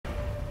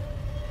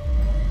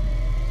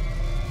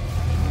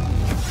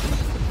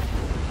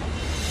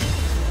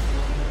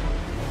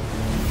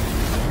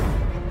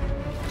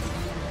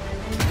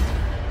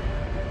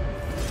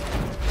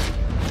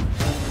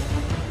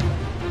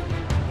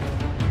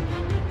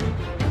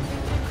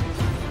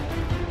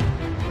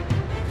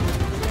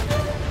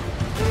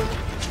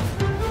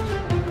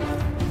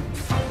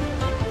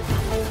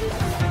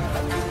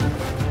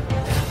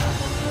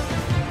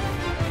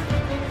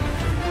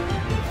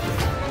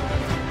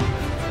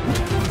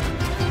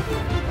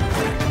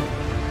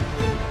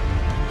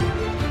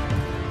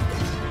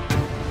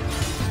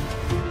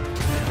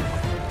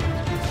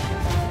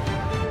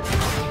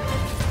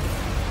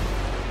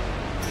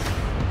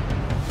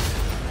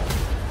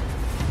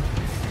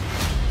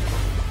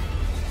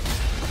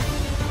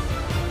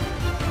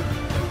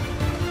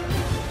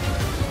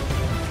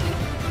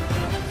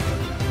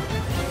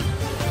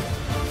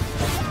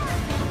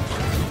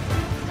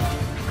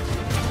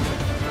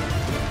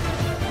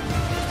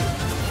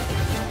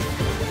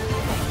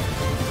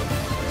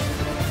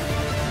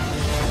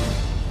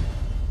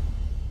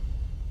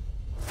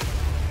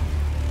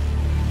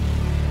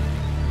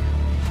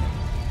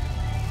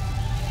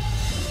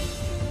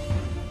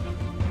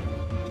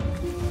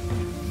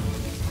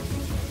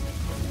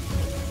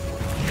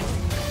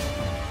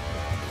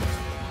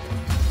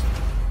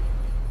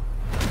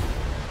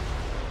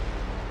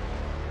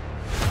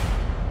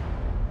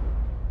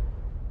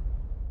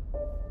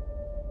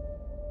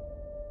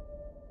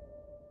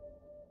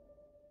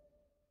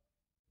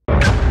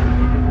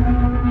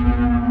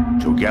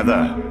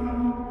Together,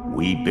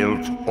 we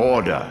built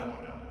order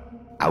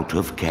out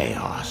of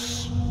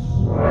chaos.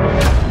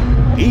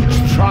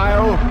 Each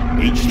trial,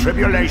 each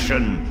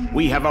tribulation,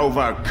 we have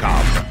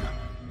overcome.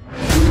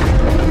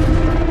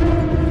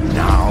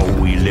 Now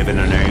we live in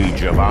an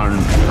age of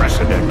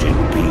unprecedented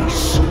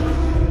peace.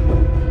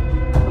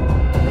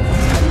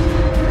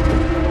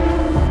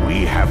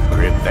 We have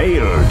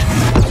prevailed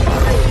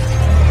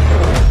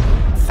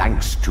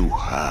thanks to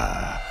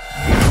her.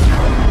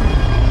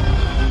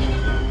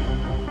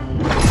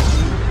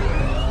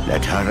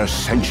 Let her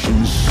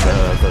ascension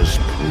serve as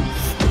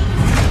proof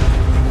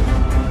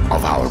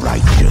of our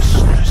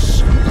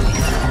righteousness.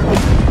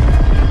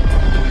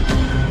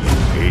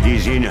 It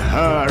is in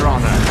her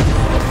honor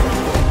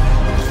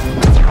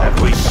that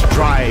we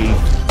strive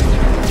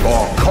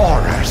for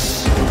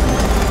Chorus.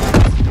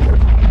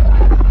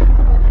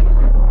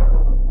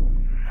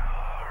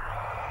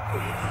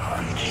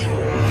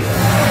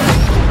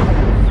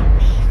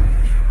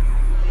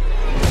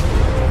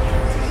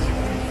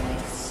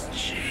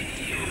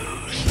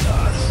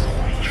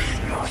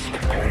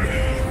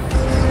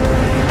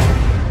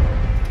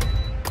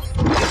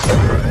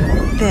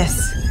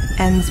 This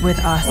ends with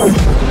us.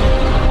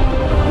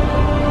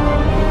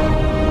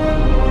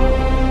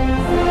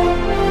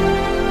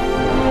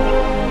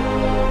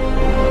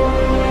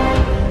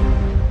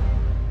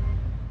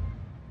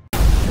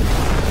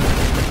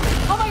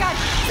 Oh my god!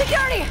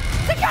 Security!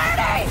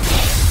 Security!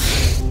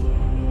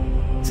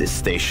 This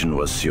station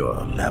was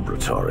your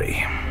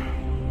laboratory,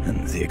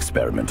 and the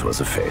experiment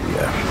was a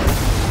failure.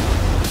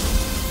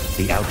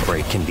 The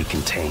outbreak can be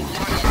contained.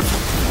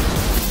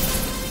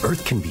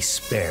 Earth can be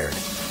spared.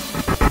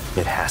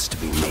 It has to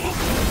be me.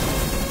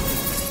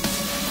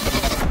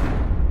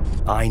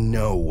 I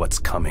know what's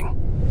coming.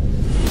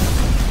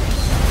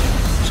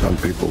 Some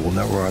people will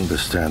never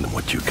understand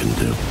what you can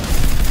do.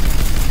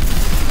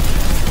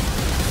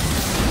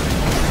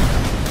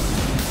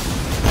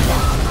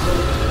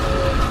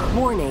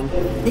 Warning,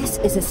 this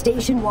is a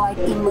station-wide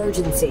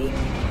emergency.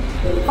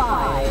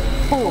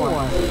 5,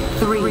 4,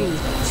 3,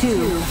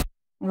 2,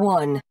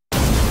 1.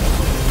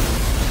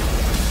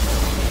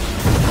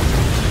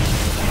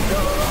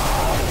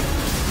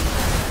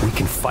 We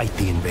can fight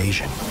the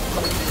invasion.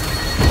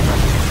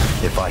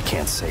 If I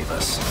can't save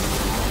us,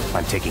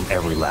 I'm taking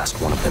every last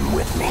one of them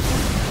with me.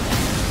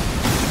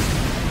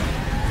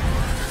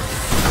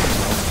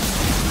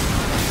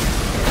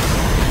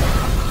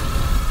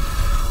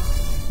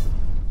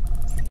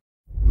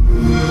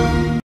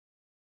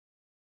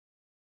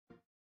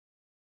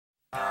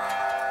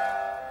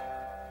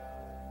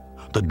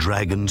 The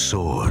Dragon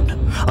Sword,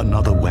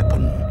 another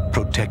weapon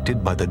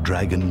protected by the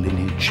dragon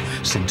lineage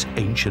since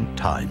ancient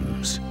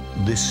times.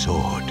 This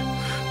sword,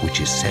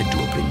 which is said to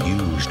have been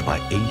used by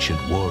ancient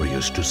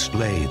warriors to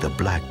slay the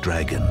black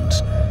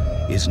dragons,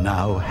 is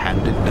now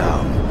handed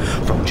down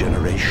from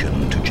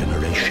generation to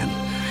generation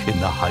in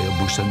the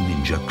Hayabusa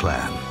ninja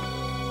clan,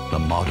 the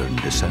modern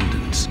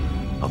descendants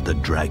of the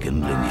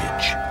dragon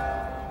lineage.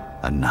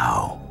 And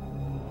now,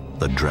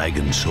 the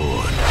Dragon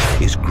Sword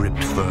is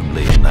gripped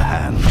firmly in the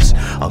hands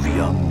of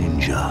young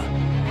ninja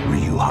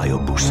Ryu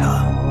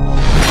Hayabusa.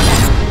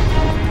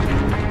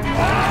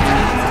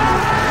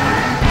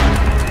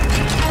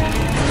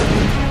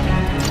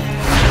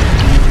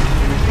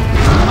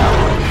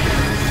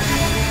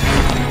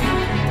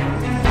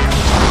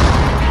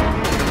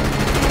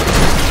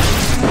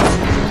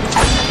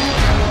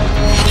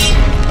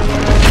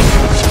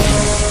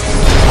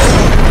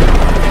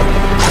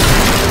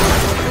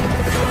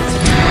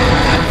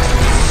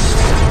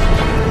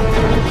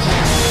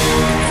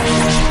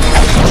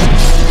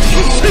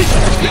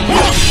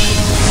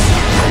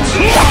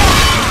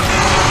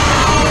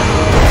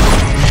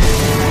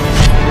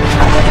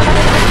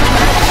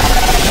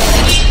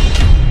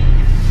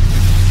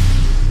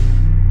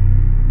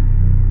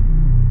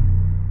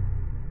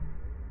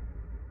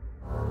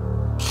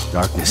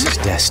 Darkness is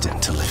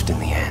destined to lift in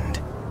the end.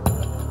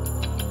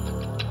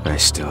 I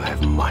still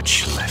have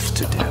much left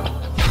to do.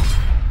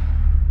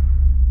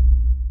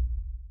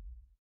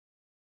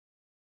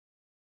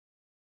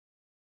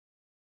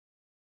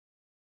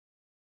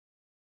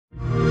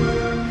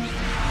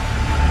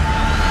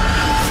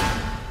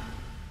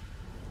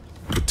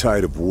 The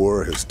tide of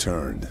war has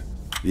turned.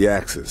 The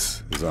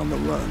Axis is on the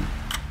run.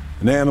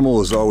 An animal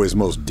is always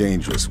most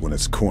dangerous when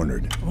it's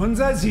cornered.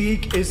 Unser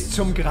Sieg ist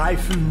zum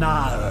Greifen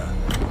nahe.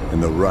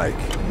 And the Reich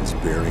is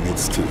baring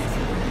its teeth.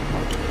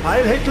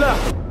 Heil Hitler!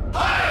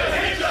 Heil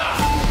Hitler!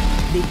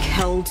 They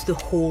killed the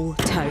whole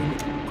town,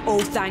 all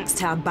thanks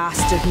to a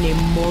bastard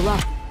named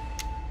Mola.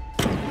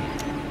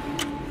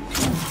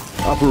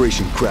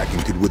 Operation Kraken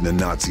could win the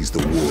Nazis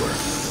the war.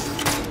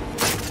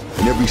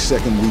 And every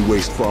second we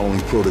waste following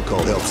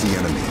protocol helps the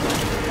enemy.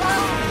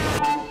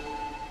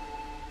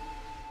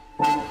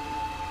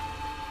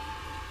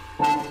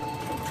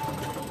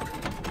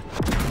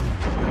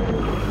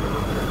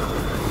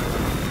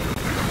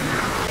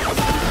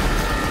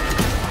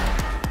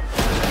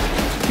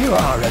 You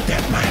are a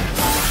dead man.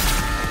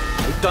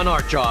 We've done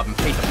our job and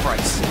paid the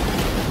price.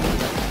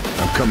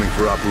 I'm coming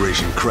for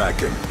Operation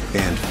Kraken,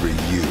 and for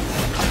you.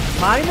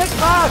 meine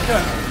Krake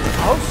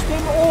aus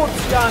dem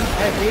Ozean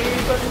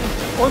erheben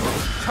und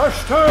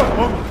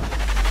Zerstörung.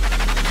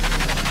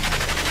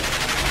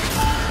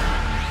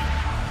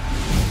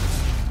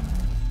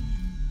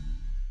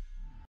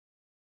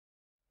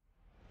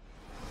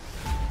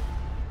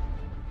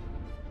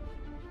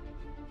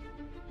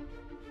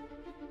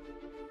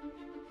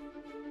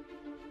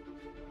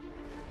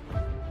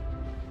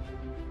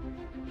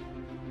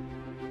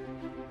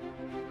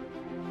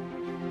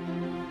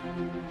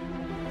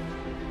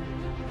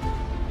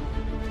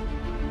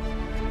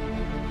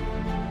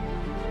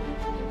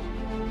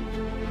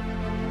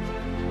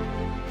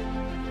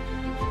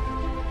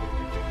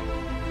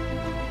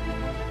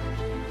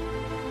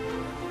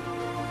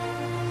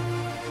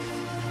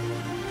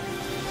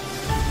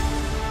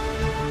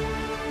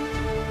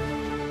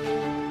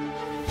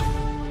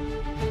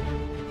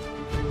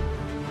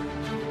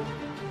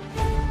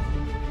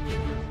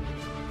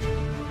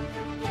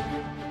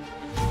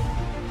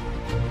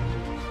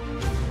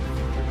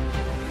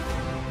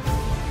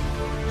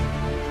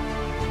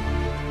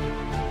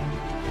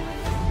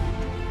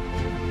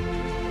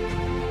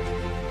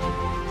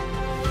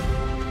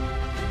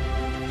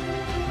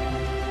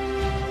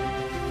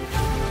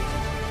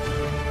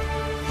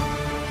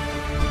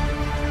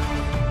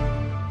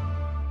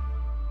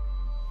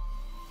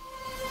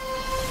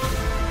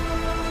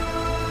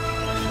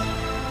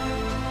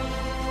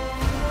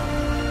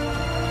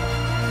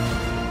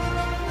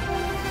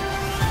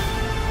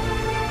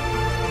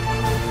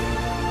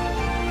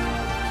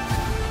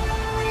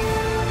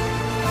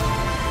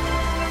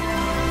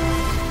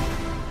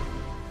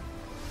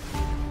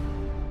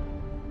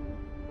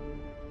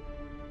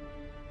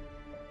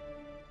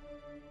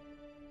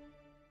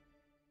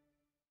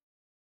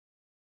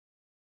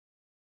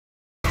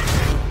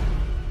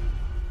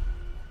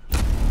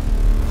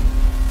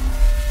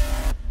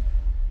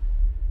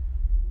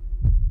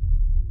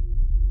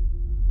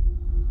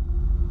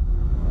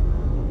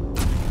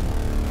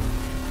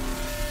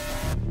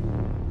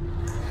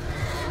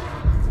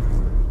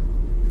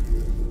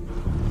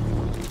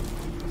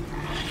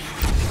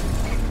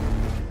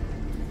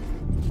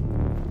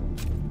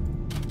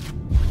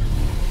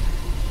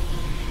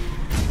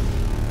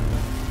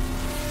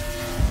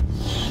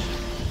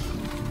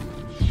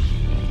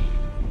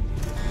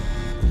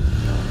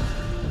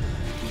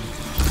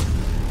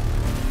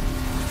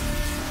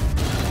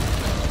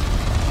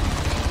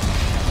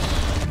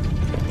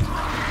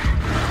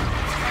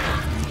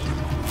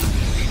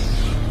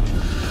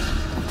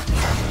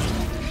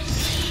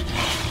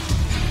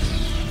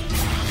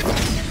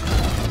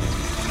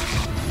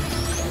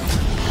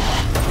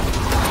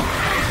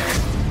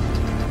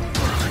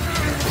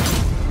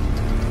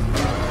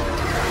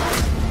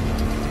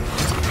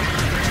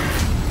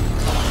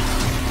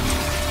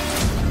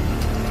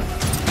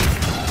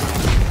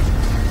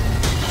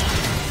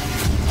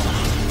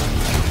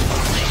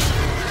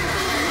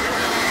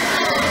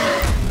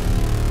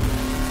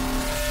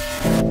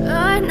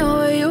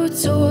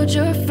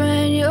 Your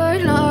friend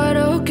you're not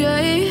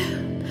okay,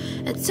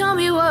 and tell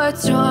me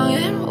what's wrong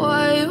and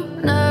why you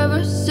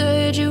never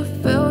said you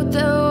felt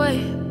that way.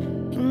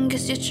 And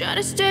guess you're trying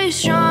to stay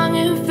strong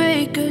and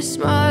fake a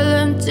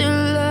smile until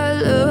I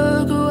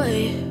look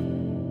away.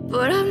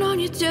 But I've known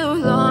you too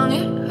long,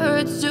 it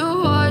hurts to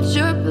watch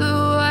your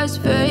blue eyes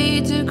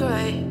fade to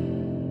gray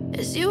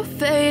as you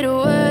fade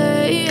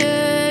away,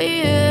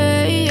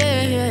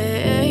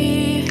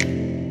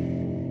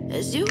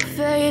 as you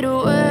fade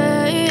away.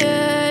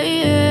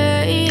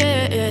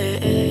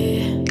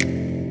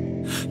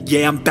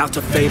 Yeah, I'm about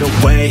to fade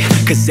away,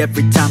 cause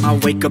every time I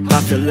wake up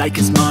I feel like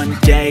it's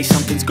Monday.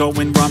 Something's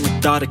going wrong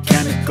with all the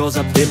chemicals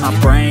up in my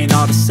brain.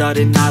 All of a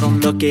sudden I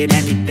don't look at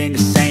anything the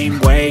same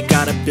way.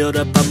 Gotta build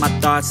up of my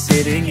thoughts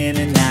sitting in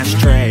an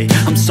ashtray.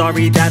 I'm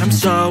sorry that I'm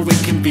so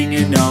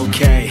inconvenient,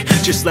 okay.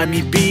 Just let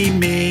me be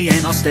me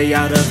and I'll stay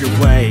out of your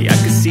way. I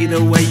can see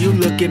the way you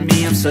look at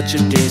me, I'm such a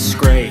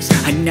disgrace.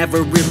 I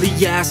never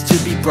really asked to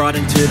be brought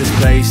into this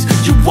place.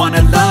 You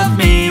wanna love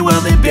me?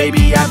 Well then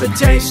baby have a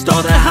taste.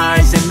 All the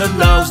highs and the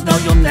lows, no,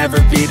 you'll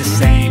never be the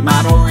same.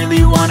 I don't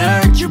really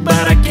wanna hurt you,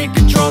 but I can't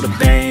control the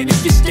pain.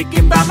 If you're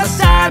sticking by my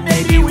side,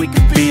 maybe we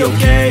could be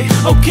okay.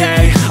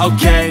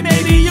 Okay,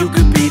 maybe you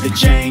could be the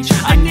change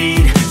I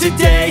need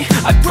today.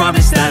 I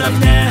promise that I've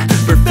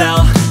never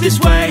felt this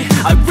way.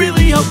 I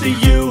really hope that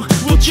you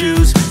will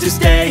choose to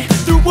stay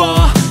through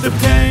all the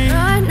pain.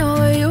 I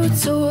know you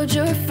told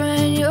your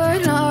friend you're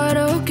not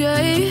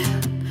okay,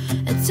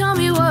 and tell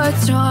me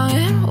what's wrong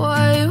and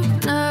why you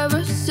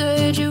never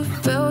said you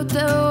felt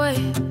that way.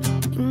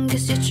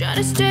 Guess you're trying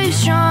to stay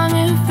strong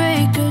and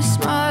fake a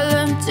smile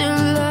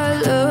until I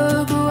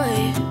look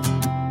away.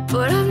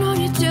 But I've known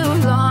you too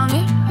long,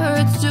 it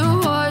hurts to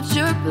watch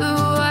your blue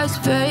eyes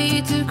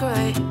fade to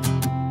gray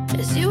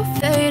as you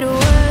fade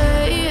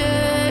away.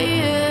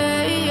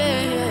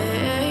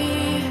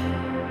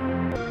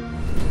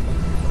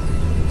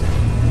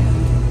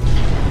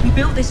 We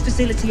built this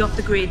facility off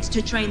the grid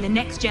to train the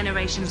next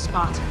generation of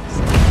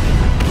Spartans.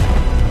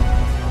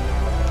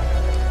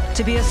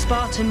 To be a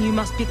Spartan, you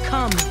must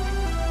become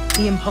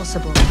the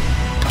impossible.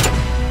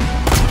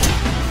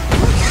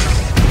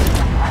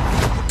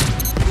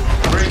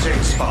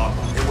 Greetings,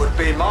 Spartan. It would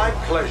be my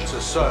pleasure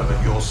to serve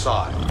at your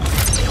side.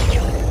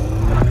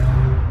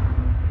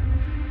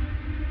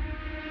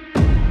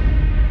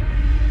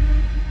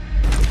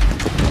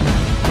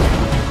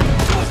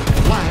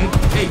 Flag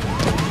taken.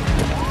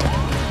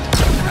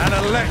 An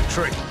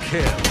electric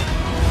kill.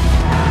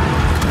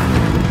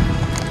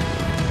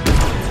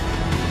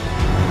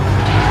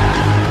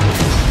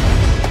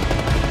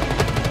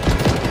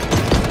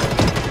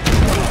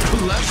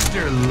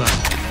 Cluster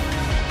luck.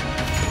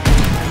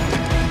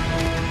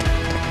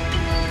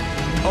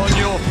 On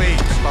your feet,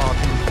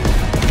 Spartan.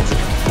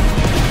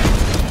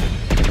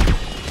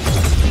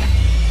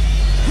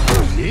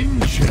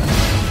 Ninja.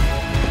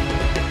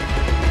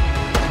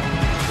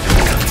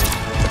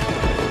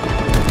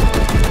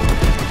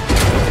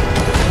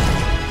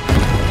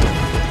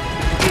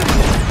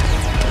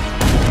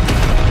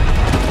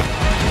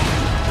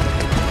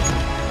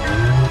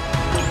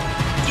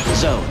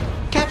 Zone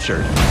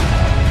captured.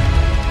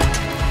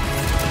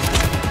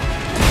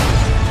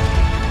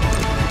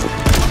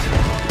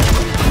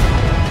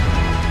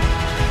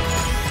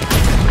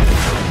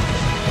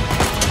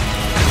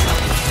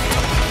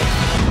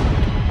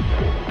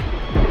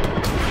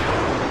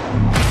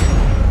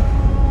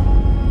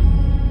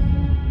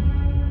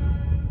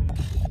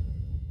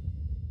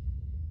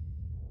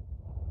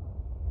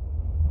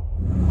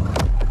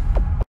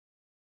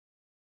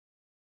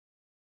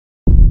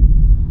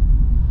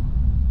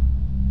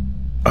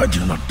 I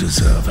do not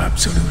deserve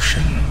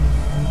absolution.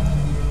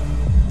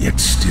 Yet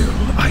still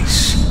I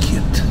seek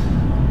it.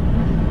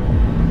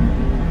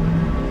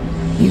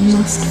 You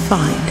must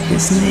find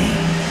his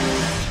name.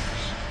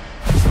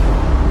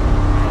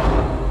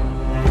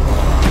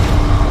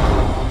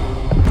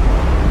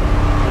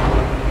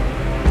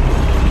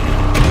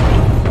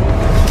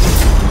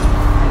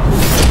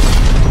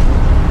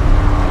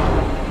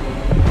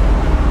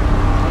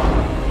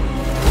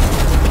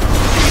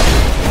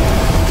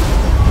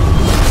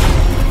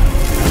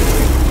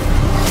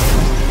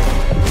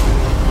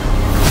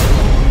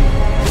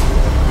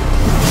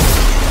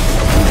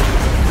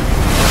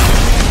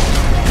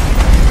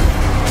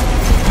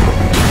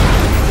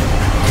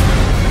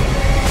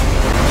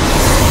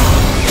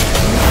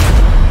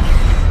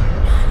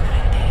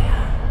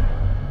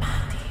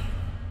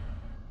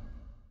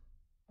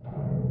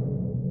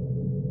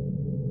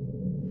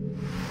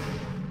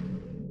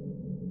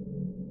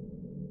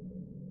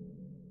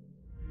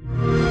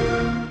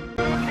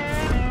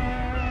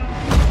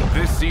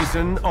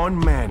 Season on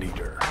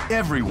Maneater.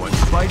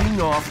 Everyone's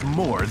biting off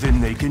more than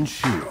they can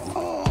chew.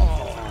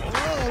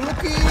 Oh,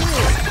 look at you!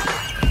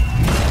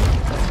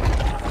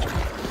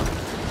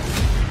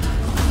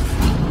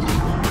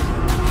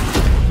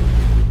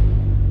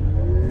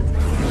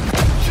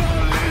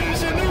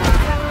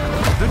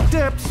 The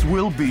depths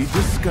will be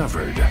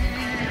discovered.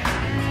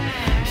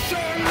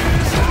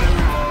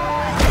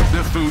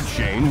 The food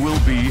chain will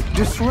be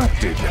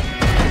disrupted.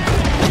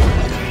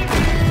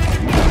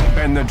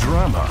 And the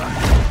drama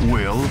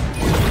will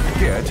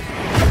get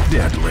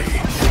deadly.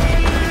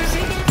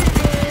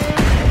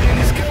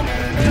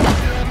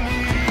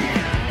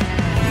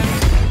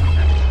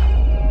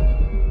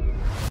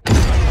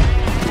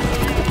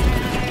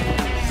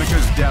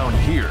 Because down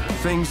here,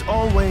 things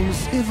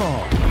always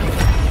evolve.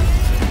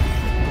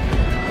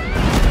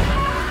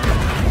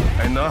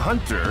 And the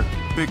hunter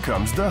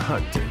becomes the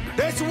hunted.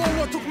 That's the one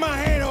what took my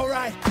hand, all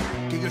right.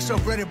 Get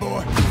yourself ready,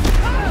 boy.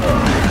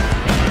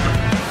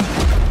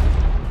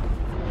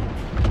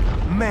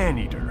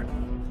 Maneater.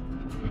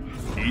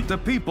 Eat the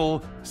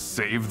people,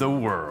 save the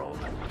world.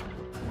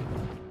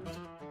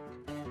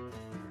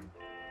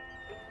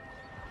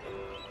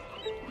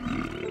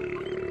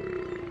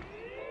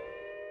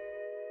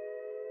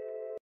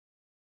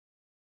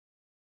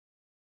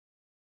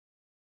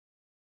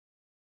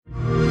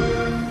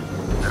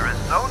 There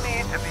is no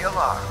need to be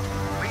alarmed.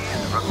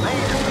 Please remain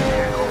in the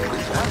vehicle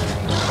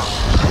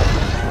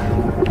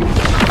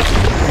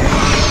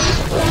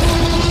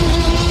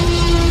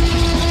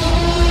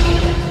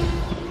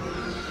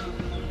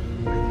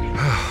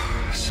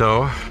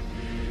So,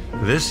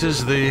 this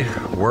is the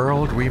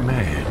world we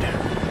made.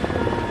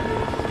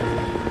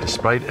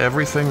 Despite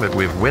everything that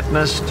we've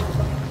witnessed,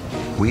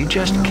 we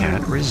just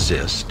can't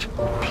resist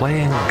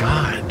playing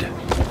God.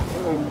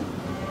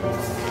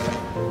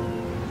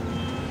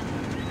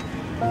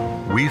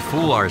 We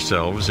fool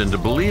ourselves into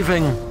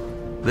believing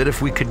that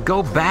if we could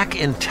go back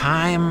in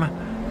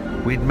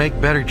time, we'd make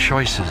better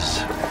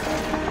choices,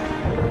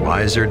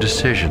 wiser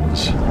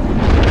decisions.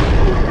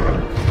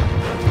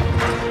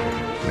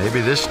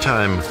 Maybe this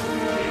time,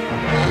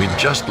 we'd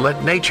just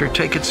let nature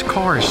take its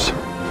course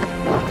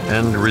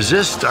and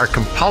resist our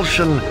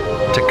compulsion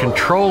to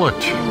control it.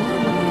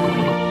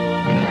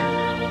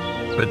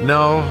 But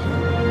no,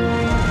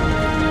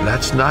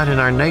 that's not in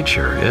our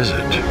nature, is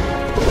it?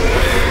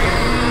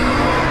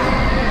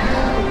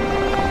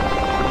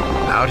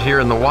 Out here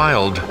in the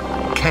wild,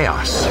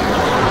 chaos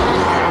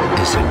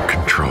is in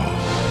control,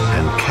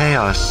 and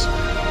chaos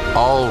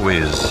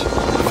always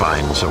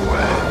finds a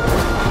way.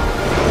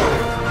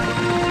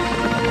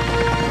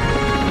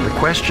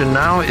 The question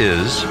now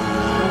is,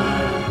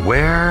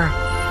 Where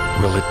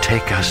will it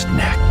take us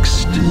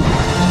next?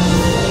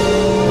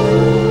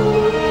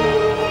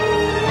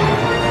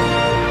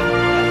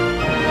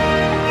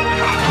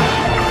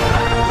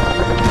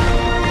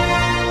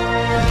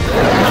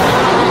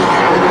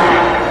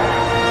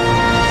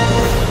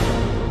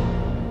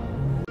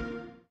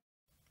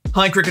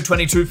 Hi Cricket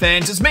 22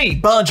 fans, it's me,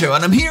 Banjo,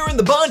 and I'm here in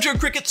the Banjo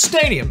Cricket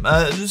Stadium,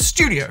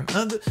 studio.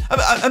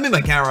 I'm in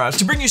my garage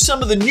to bring you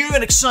some of the new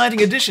and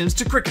exciting additions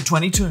to Cricket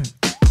 22.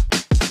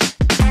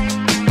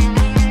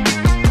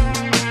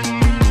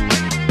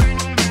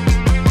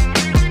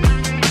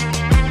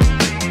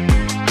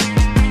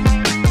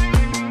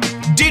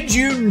 Did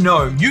you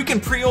know you can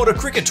pre-order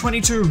Cricket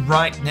 22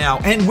 right now?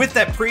 And with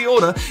that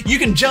pre-order, you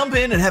can jump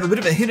in and have a bit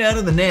of a hit out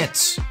of the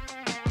nets.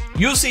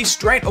 You'll see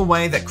straight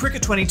away that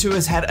Cricket 22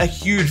 has had a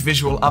huge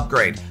visual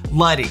upgrade.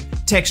 Lighting,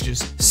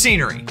 textures,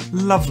 scenery,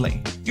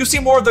 lovely. You'll see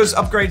more of those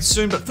upgrades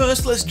soon, but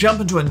first let's jump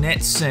into a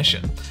nets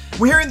session.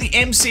 We're here in the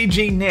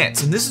MCG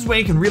nets, and this is where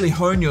you can really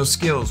hone your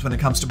skills when it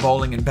comes to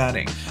bowling and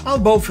batting. I'll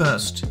bowl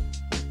first.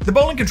 The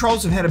bowling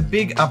controls have had a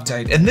big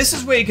update, and this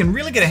is where you can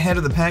really get ahead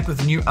of the pack with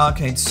the new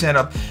arcade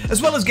setup,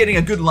 as well as getting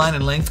a good line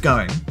and length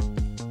going.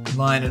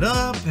 Line it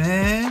up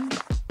and...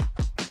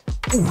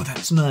 ooh,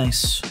 that's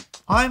nice.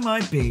 I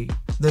might be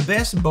the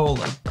best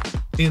bowler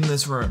in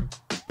this room,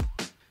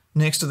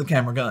 next to the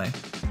camera guy.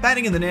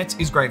 Batting in the nets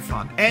is great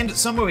fun, and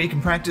somewhere where you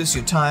can practice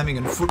your timing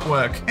and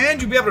footwork,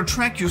 and you'll be able to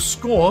track your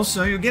score,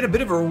 so you'll get a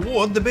bit of a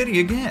reward the better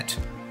you get.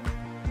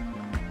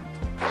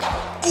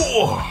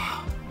 Oh.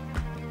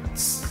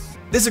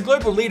 There's a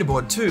global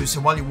leaderboard too, so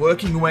while you're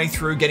working your way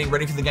through getting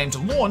ready for the game to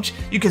launch,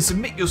 you can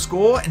submit your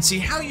score and see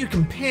how you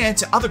compare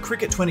to other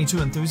Cricket 22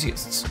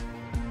 enthusiasts.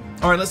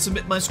 Alright, let's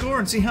submit my score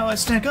and see how I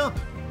stack up.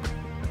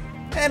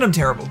 And I'm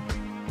terrible.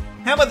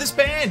 How about this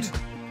band?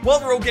 While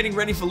we're all getting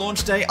ready for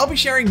launch day, I'll be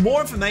sharing more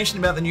information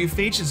about the new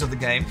features of the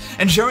game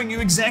and showing you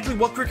exactly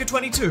what Cricket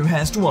 22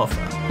 has to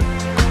offer.